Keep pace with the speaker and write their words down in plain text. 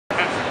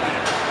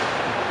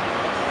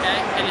Okay,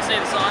 can you see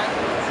the sign?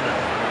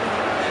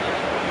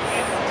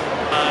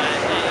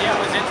 It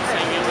was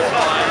interesting, it was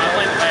fine. I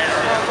played the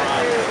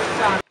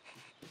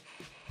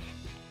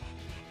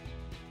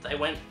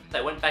beta.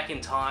 They went back in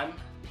time,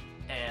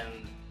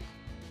 and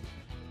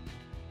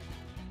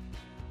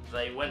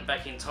they went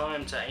back in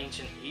time to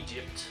ancient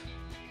Egypt.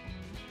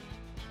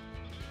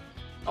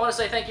 I want to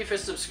say thank you for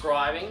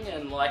subscribing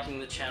and liking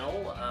the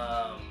channel.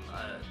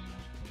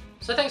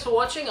 So thanks for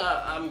watching.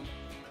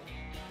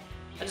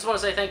 I just want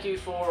to say thank you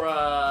for,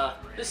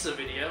 this is a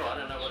video, I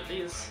don't know what it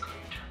is.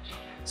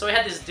 So we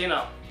had this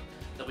dinner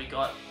that we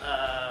got,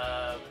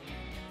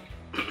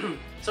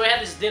 so we had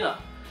this dinner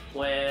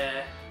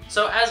where,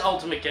 so as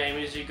Ultimate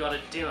Gamers you got a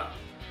dinner,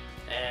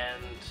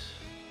 and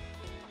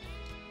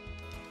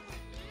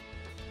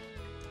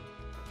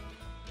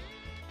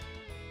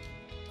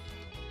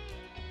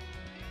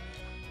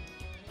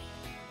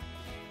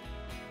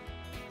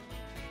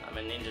I'm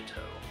a Ninja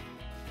Turtle.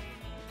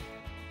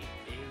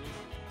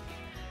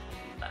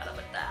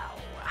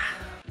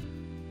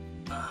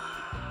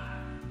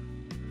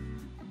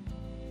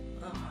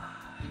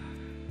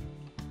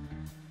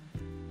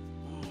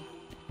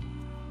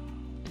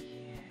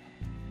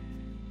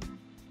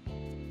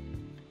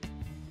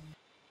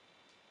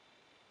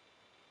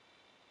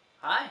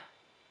 Hi.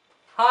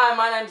 Hi,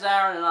 my name's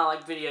Aaron and I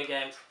like video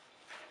games.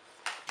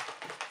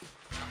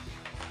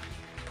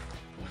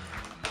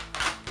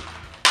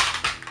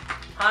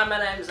 Hi, my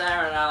name's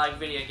Aaron and I like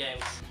video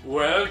games.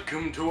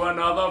 Welcome to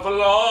another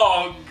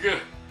vlog.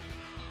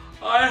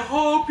 I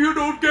hope you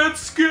don't get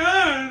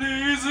scared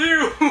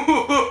easy.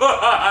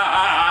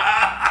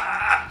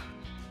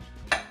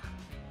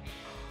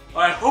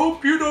 I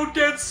hope you don't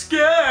get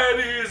scared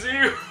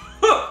easy.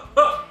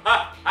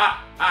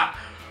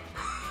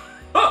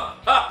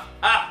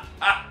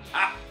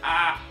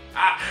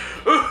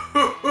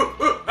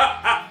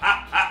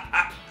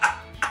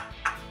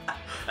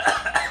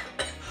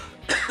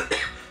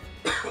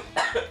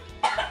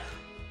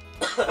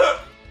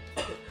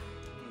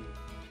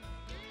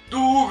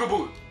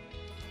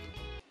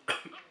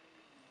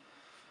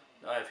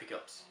 I have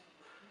hiccups.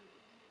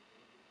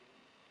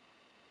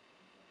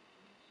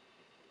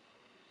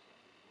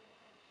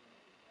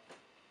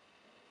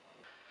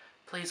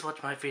 Please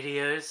watch my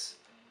videos.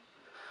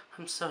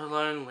 I'm so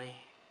lonely.